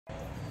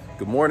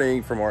Good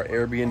morning from our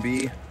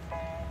Airbnb.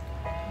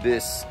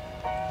 This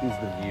is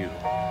the view.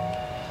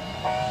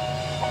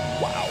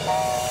 Wow.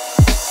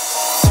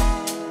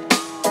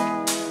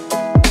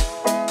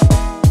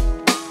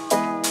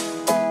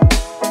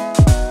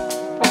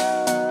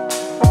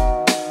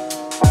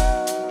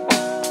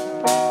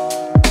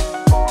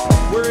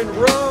 We're in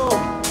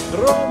Rome,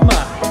 Roma.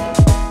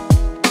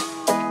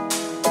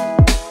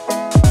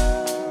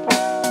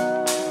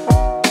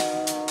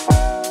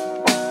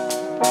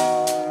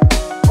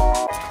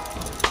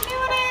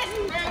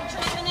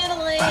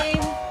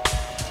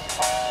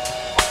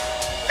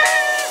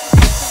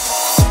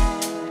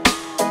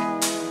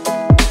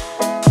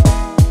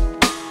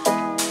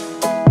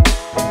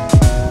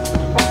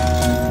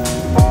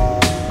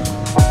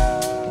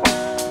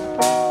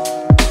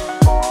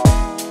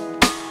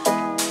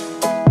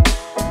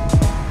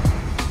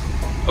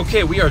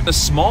 Okay, we are at a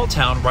small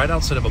town right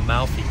outside of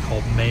Amalfi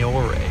called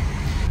Maiori,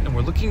 and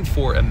we're looking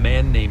for a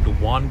man named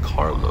Juan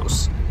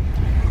Carlos,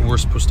 who we're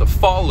supposed to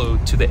follow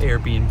to the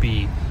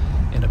Airbnb,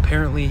 and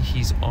apparently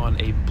he's on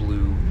a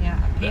blue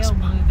Vespa.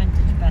 Blue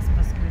vintage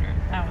Vespa scooter.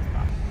 That was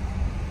fun.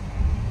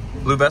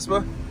 Blue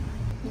Vespa?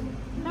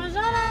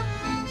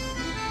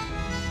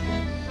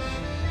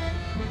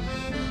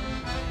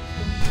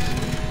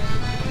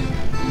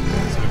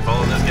 So we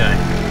follow this guy.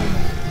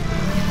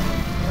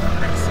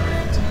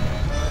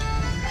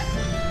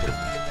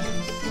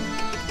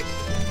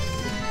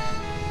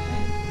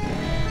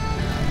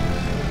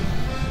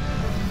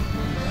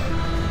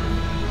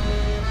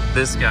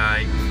 This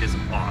guy is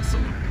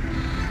awesome.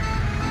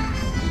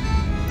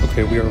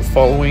 Okay, we are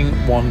following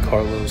Juan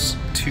Carlos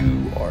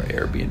to our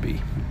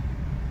Airbnb.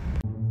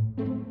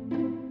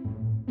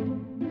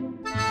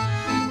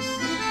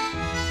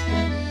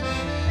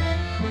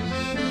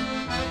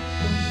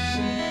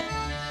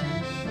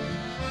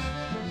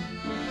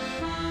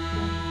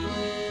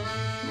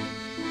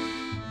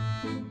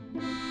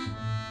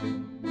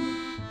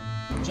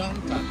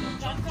 John Carlos.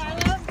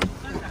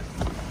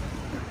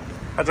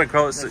 Hi, John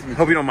Carlos.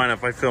 Hope you don't mind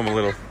if I film a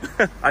little.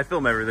 I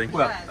film everything.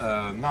 Well,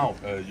 now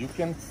you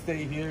can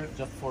stay here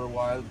just for a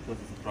while because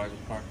it's a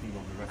private parking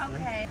of the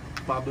restaurant. Okay.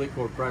 Public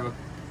or private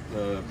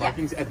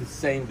parkings at the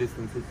same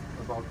distance. It's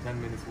about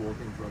 10 minutes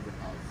walking from the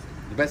house.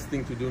 The best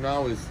thing to do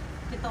now is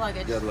Get the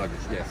luggage. get luggage.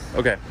 Yes.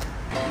 Okay.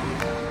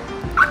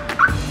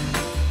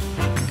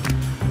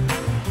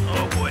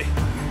 Oh boy.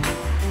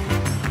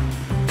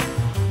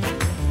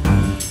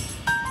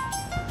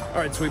 All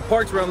right, so we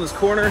parked around this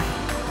corner.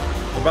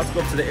 We're about to go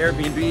up to the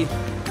Airbnb.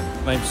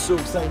 I'm so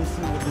excited to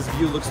see what this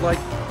view looks like.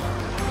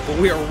 But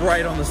we are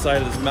right on the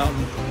side of this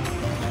mountain.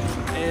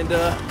 And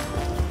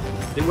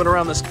they went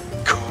around this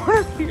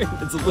corner here.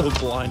 It's a little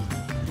blind.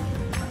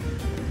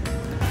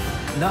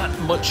 Not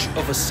much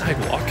of a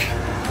sidewalk.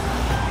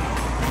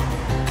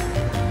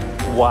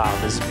 Wow,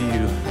 this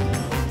view.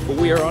 But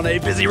we are on a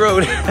busy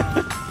road.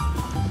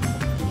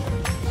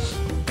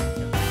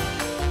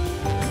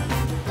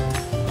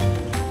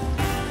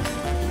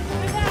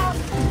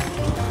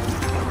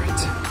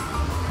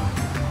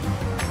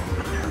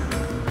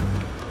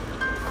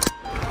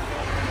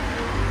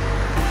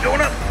 Going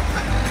up.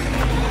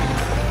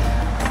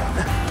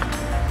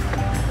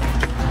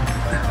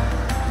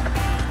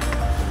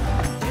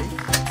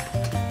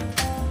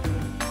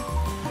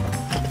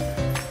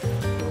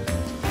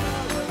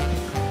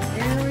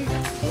 Here we go.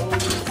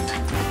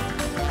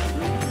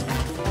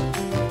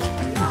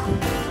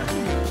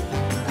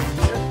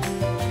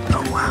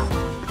 Oh wow.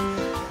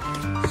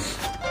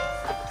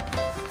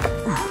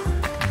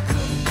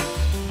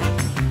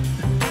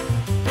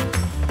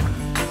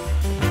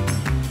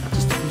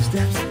 Just a few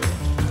steps.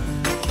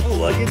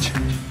 Luggage,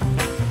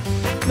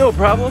 no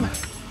problem.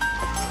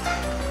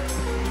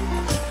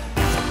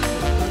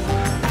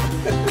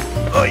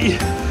 Oh yeah.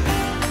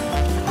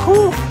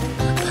 Whew.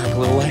 Back a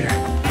little lighter.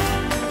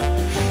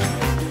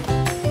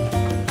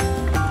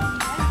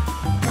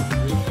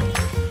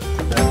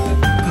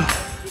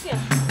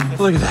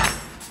 Look at that.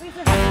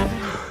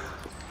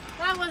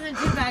 That wasn't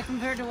too bad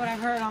compared to what I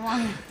heard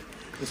online.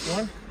 This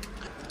one?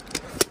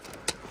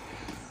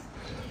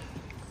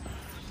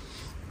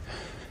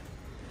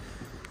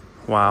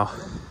 Wow.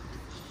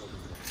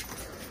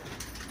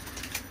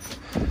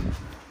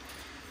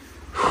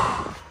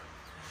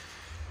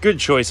 Good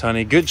choice,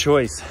 honey. Good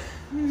choice.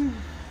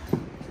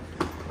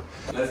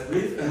 Let's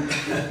breathe.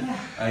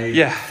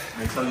 Yeah.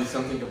 I tell you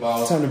something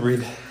about. Time to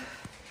breathe.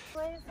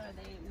 Are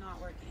they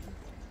not working?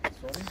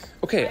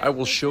 Okay, I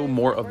will show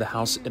more of the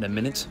house in a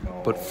minute,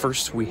 but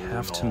first we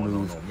have to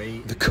move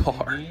the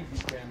car.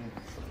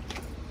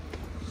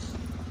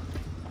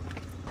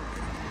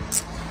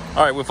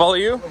 All right, we'll follow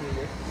you.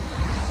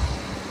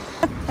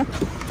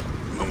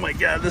 Oh my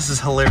God, this is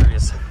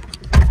hilarious.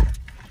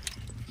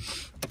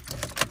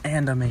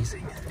 And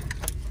amazing.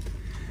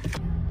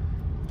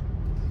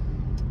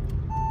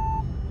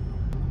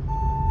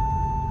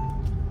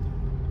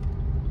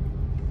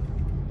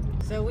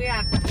 So we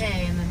have to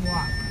pay and then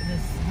walk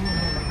this whole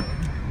road.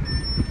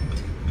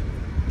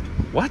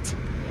 What?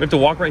 We have to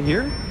walk right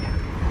here? Yeah.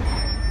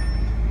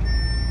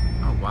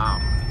 Oh, wow.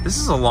 This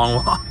is a long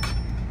walk.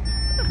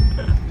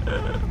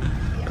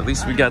 At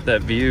least we got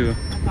that view. I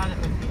thought it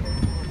would be.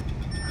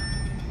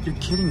 You're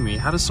kidding me.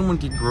 How does someone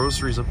get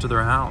groceries up to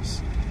their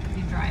house?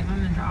 You drive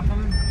them and drop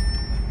them.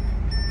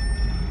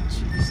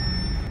 Jeez.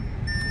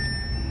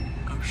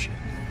 Oh shit.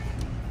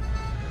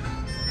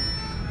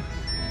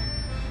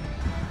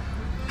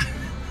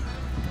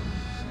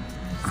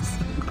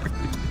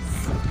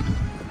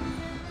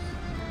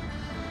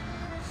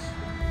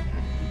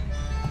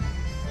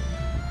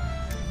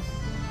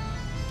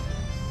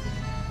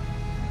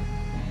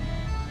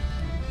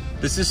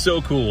 This is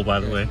so cool, by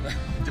the way.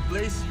 The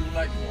place you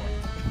like more.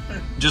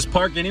 Just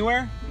park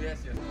anywhere? Yes,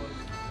 yes.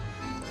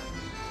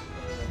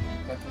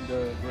 Cutting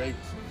the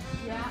grapes.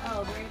 Yeah,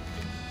 oh, great.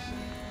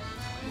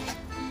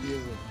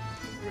 Here,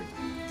 grapes.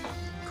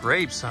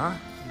 Grapes, huh?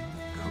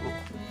 Cool.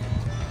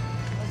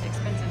 It's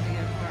expensive to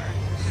get a car.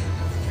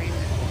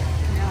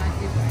 Yeah, I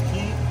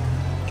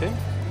do. Okay.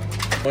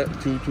 But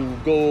to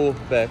go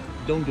back,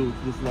 don't do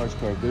this large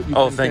curve. You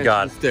Oh, can thank catch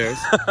God. The stairs.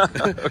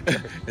 Okay.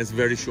 It's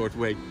very short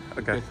way.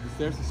 Okay. Catch the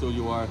stairs, so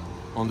you are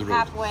on the road.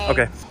 Halfway.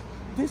 Okay.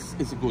 This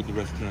is a good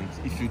restaurant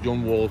if you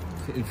don't want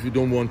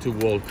to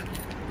walk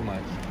too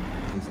much.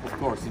 Of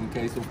course, in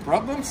case of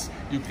problems,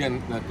 you can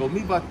call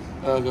me, but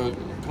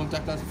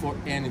contact us for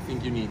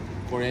anything you need,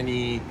 for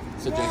any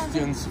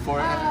suggestions, for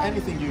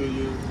anything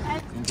you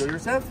enjoy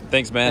yourself.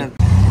 Thanks, man.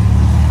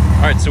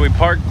 All right, so we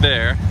parked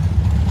there.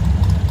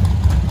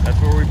 That's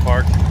where we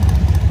parked.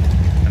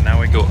 And now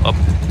we go up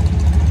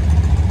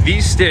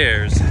these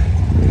stairs.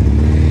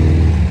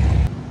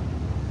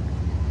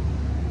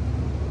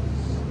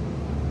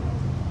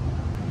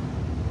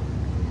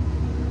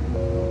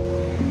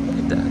 Look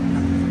at that.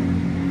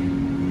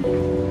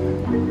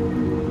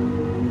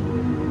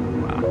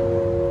 Wow.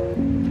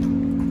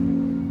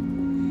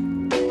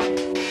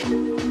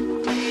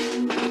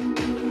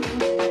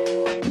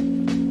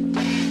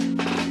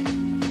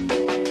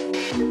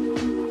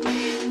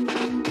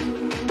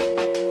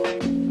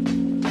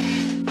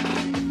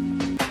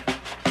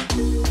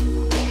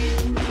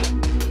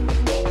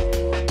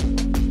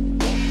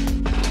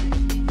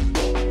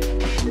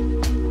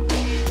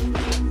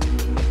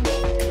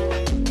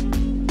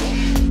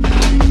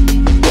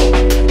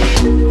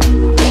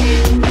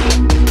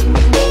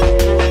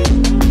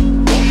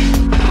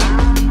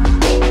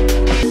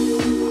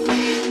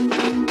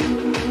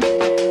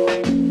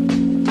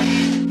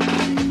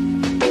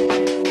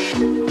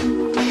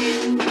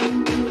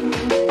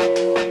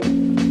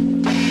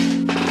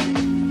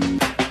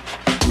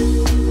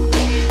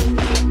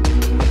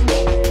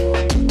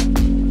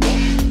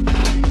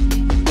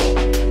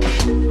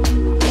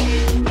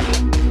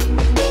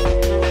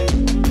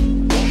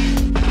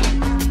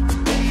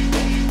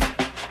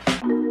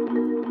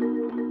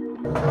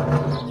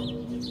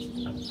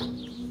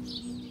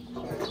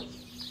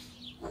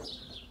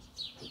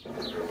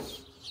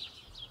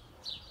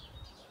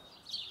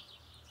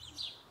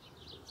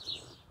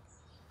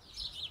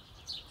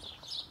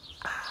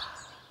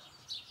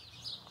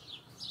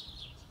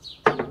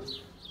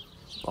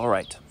 All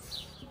right,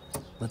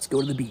 let's go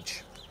to the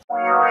beach.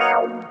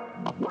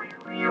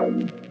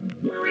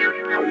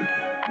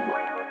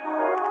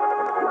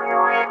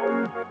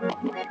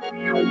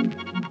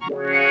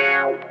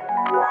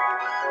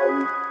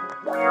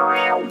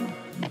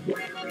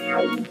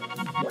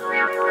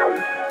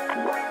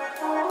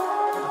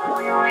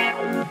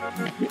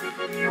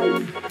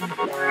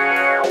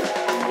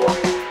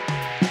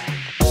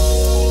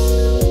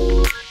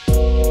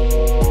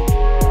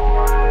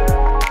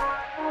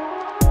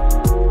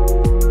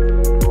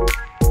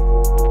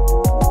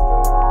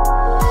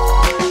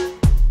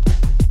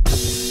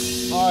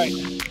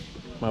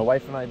 My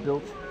wife and I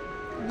built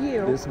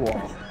this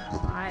wall.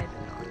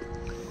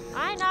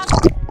 I know.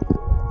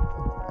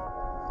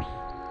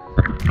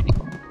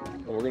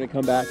 And we're gonna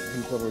come back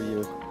in several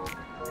years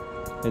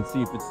and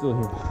see if it's still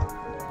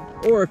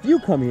here. Or if you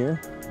come here,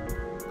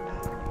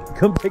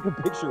 come take a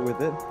picture with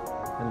it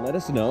and let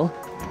us know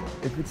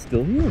if it's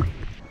still here.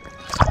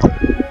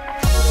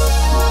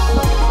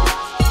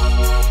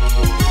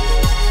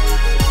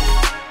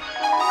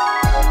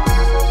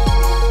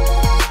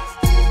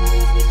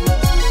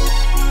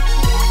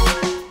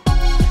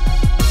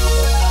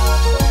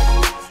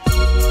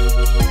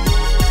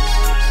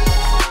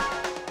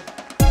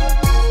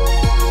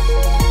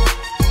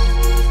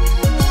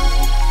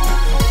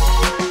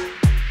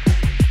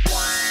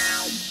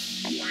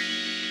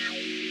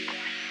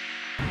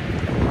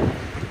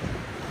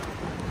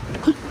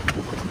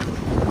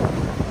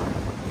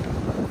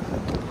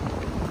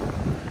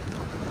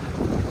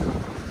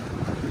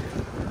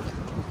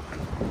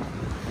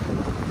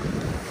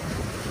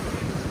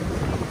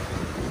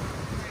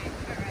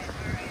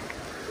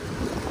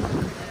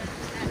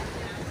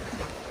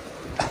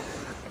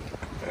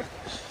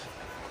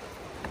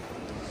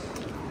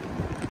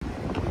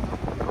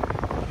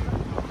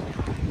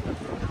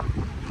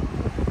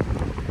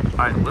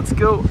 All right, let's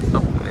go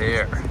up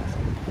there.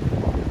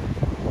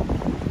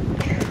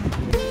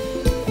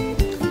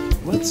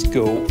 Let's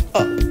go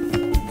up.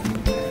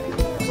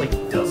 There's like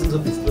dozens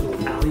of these little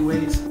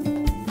alleyways.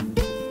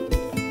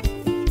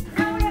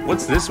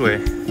 What's this way?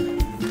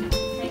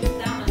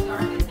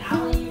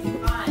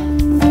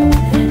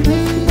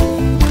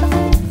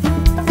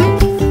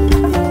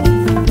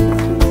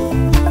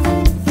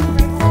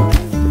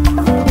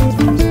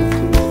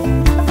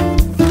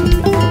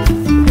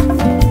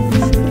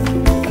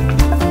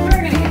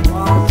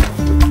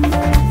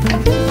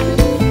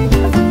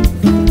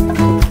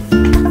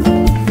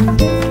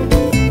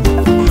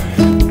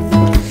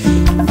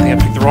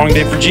 Long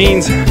day for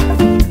jeans.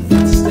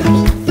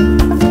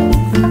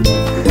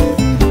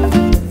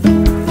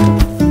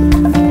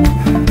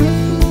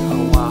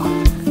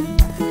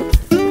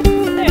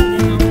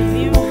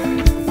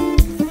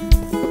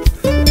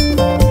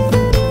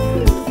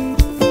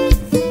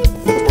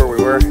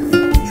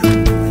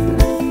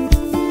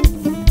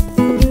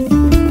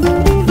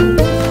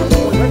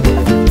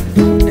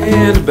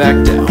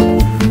 Back down.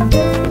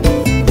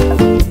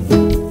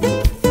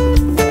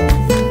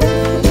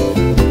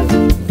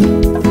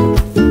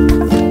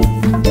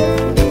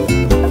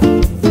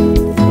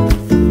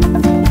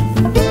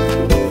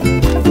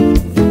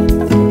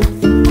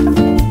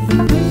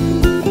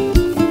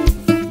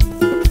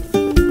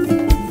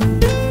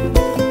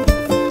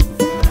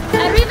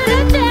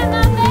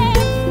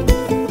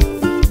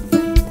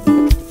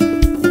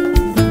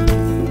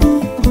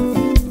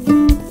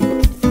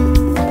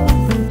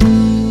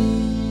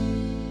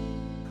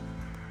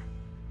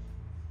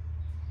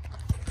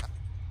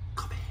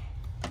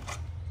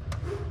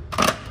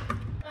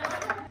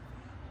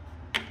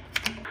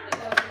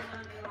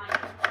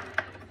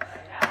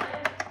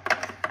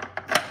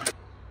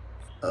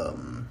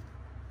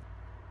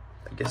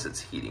 I guess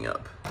it's heating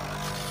up.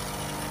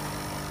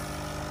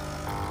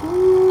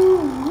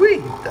 Ooh-wee,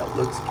 that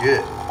looks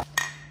good.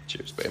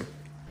 Cheers, babe.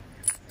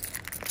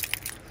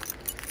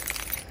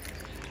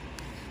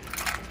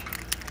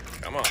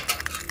 Come on. I'm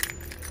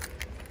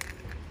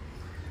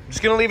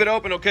just gonna leave it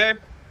open, okay?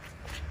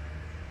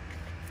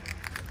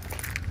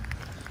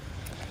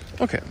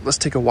 Okay, let's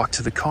take a walk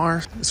to the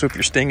car. So if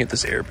you're staying at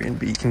this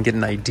Airbnb, you can get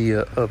an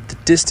idea of the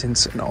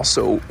distance and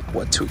also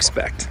what to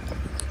expect.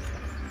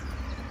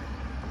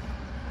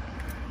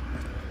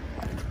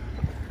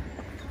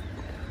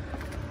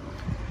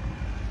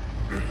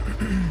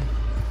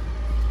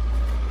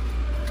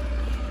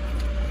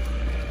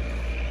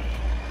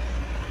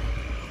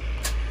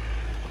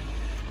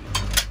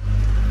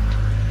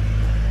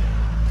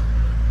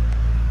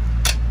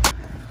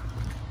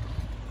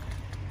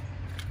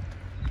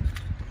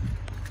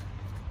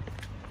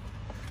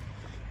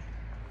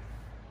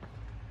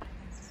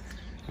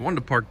 I wanted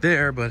to park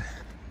there, but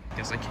I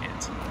guess I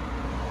can't.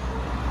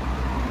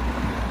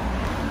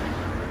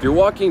 If you're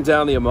walking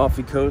down the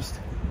Amalfi coast,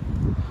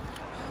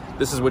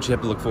 this is what you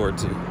have to look forward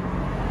to.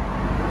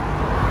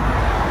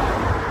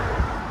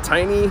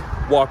 Tiny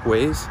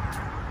walkways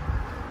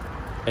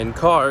and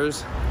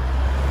cars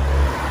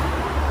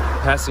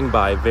passing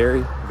by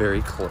very,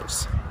 very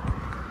close.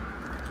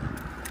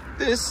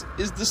 This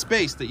is the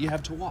space that you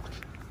have to walk.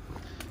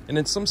 And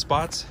in some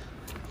spots,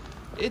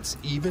 it's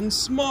even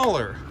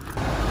smaller.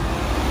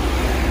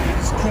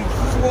 Come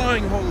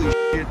flying, holy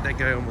shit, that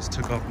guy almost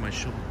took off my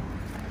shoulder.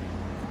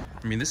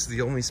 I mean, this is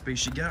the only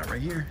space you got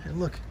right here. And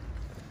look,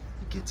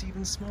 it gets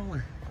even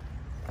smaller.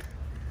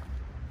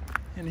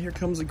 And here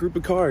comes a group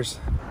of cars.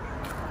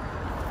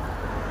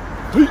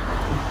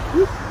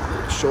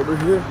 Shoulder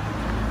here.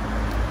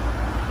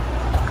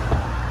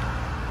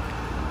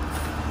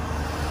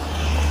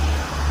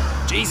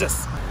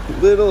 Jesus!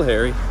 Little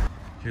Harry.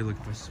 Here, look,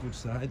 if I switch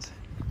sides,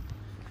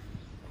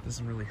 it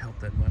doesn't really help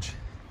that much.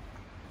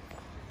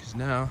 Because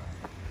now,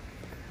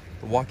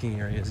 the walking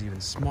area is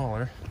even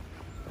smaller.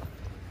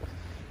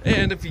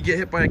 And if you get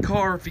hit by a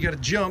car, if you gotta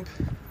jump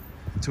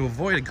to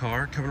avoid a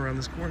car coming around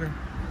this corner,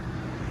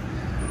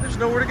 there's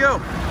nowhere to go.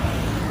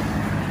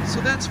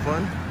 So that's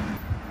fun.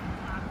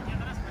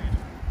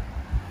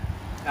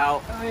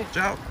 Out.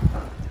 Ciao.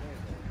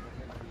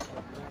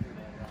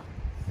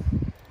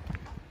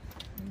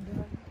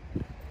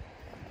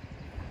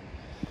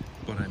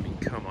 But I mean,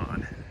 come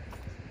on.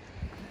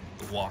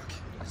 The walk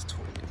is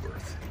totally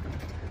worth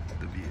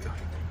the view.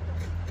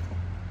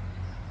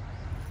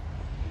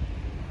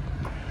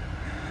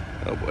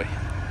 Oh boy.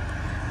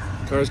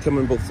 Cars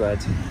coming both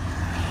sides.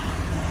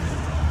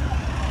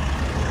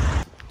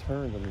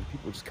 Turns, I mean,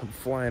 people just come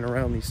flying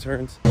around these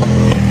turns.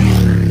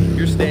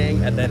 You're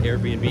staying at that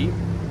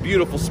Airbnb,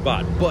 beautiful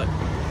spot, but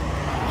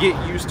get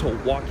used to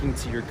walking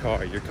to your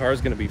car. Your car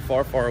is gonna be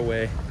far, far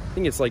away. I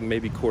think it's like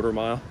maybe quarter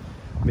mile,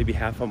 maybe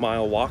half a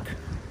mile walk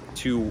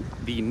to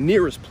the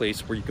nearest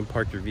place where you can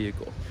park your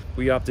vehicle.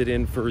 We opted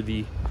in for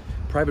the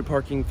private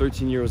parking,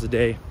 13 euros a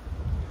day.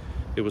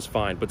 It was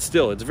fine, but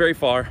still, it's very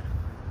far.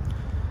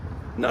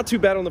 Not too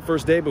bad on the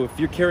first day, but if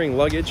you're carrying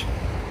luggage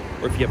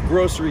or if you have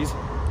groceries,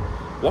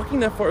 walking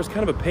that far is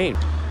kind of a pain.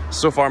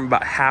 So far, I'm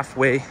about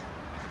halfway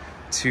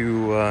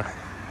to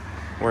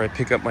where I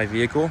pick up my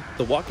vehicle.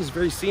 The walk is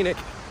very scenic.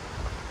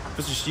 If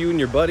it's just you and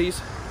your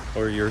buddies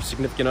or your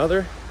significant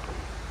other,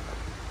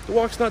 the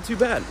walk's not too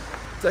bad.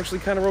 It's actually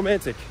kind of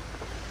romantic.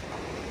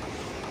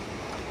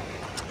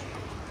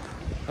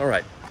 All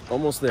right,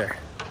 almost there.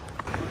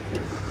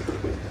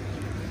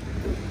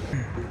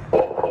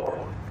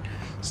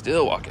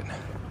 Still walking.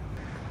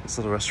 This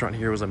little restaurant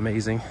here was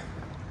amazing.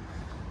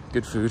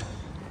 Good food.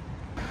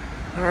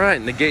 All right,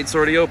 and the gate's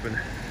already open.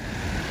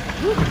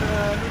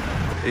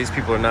 These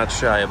people are not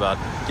shy about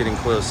getting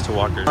close to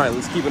walkers. All right,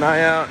 let's keep an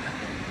eye out.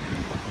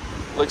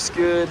 Looks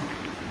good.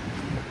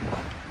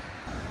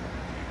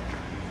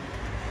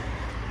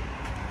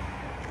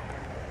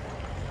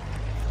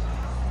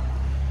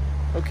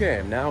 Okay,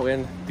 I'm now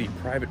in the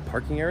private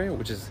parking area,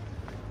 which is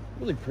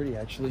really pretty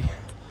actually.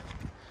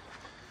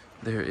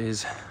 There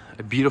is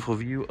a beautiful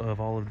view of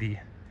all of the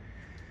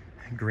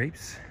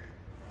grapes.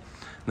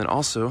 And then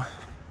also,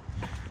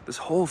 this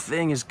whole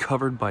thing is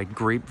covered by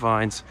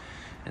grapevines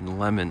and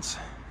lemons.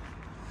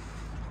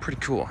 Pretty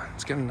cool.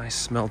 It's got a nice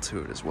smell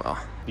to it as well.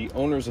 The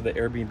owners of the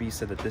Airbnb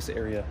said that this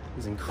area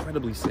is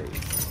incredibly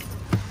safe.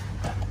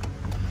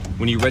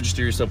 When you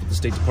register yourself with the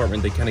State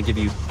Department, they kind of give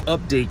you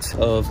updates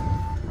of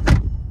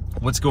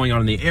what's going on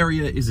in the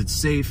area. Is it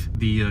safe?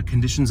 The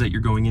conditions that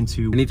you're going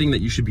into, anything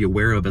that you should be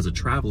aware of as a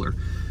traveler.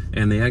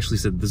 And they actually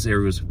said this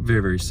area was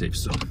very, very safe.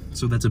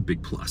 So that's a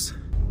big plus.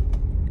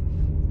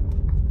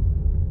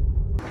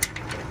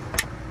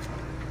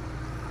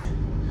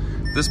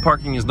 This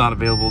parking is not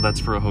available. That's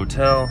for a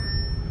hotel.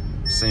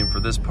 Same for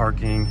this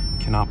parking.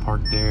 Cannot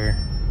park there.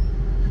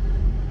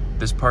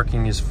 This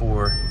parking is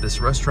for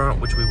this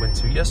restaurant, which we went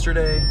to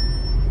yesterday.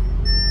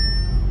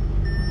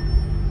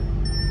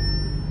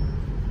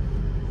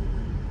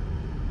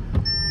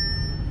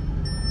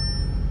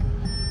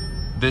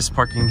 This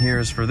parking here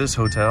is for this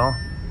hotel.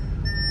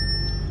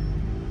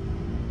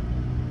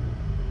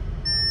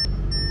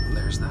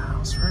 There's the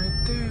house right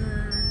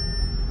there.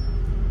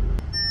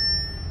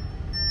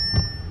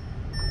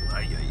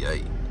 Ay, ay,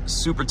 ay.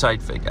 Super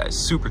tight fit, guys,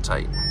 super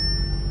tight.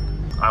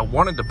 I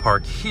wanted to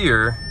park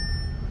here,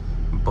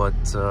 but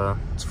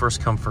it's first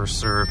come, first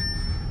serve.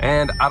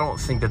 And I don't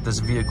think that this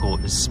vehicle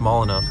is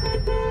small enough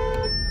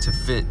to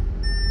fit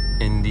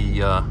in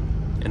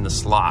the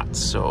slot,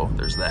 so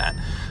there's that.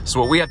 So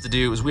what we have to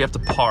do is we have to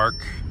park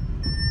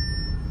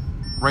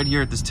right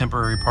here at this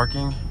temporary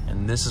parking,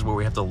 and this is where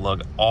we have to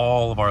lug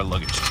all of our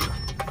luggage to.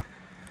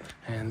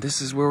 And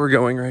this is where we're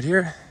going right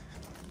here.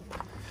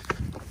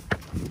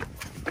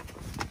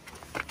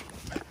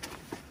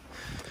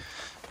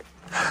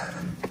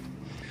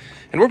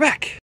 And we're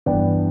back.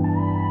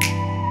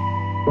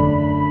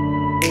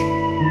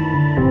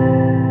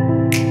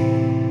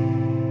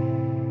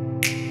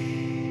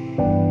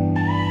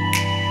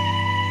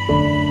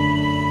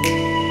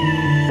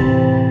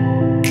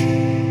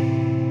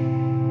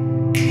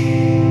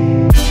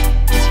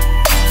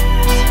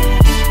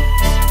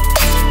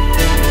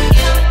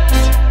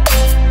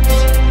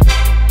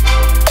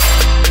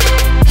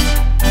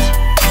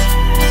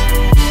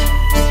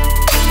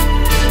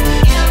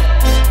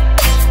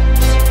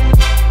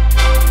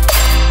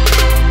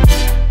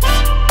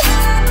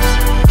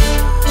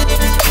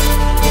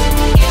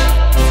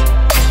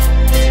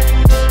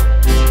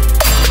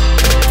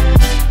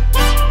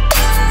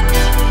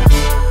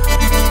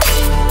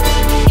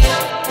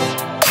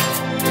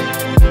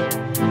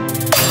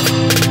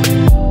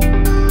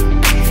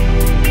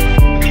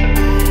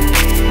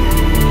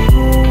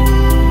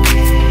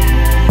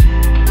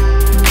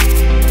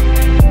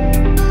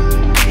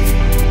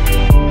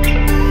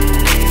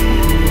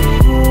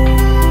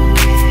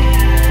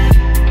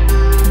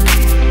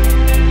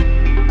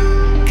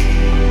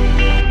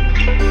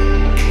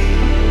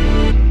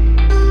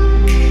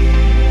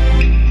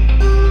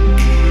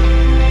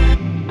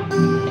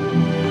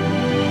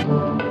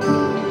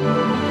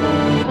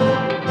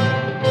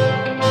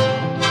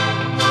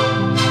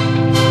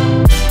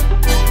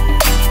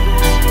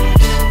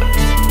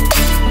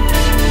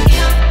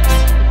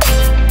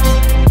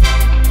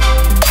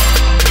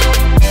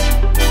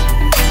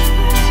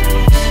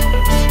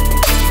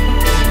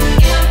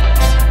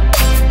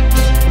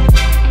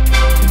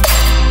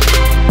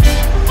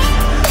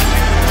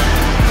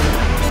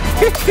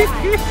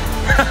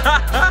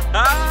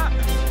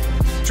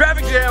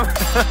 Traffic jam.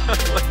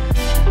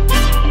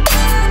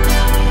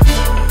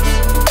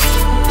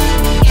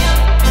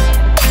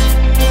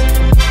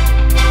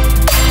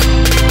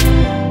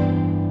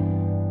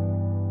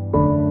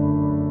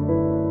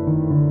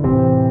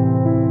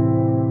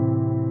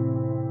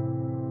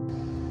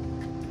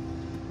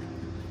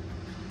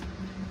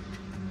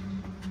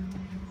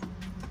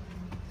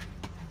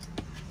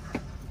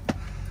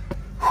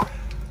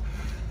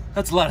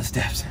 That's a lot of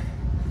steps.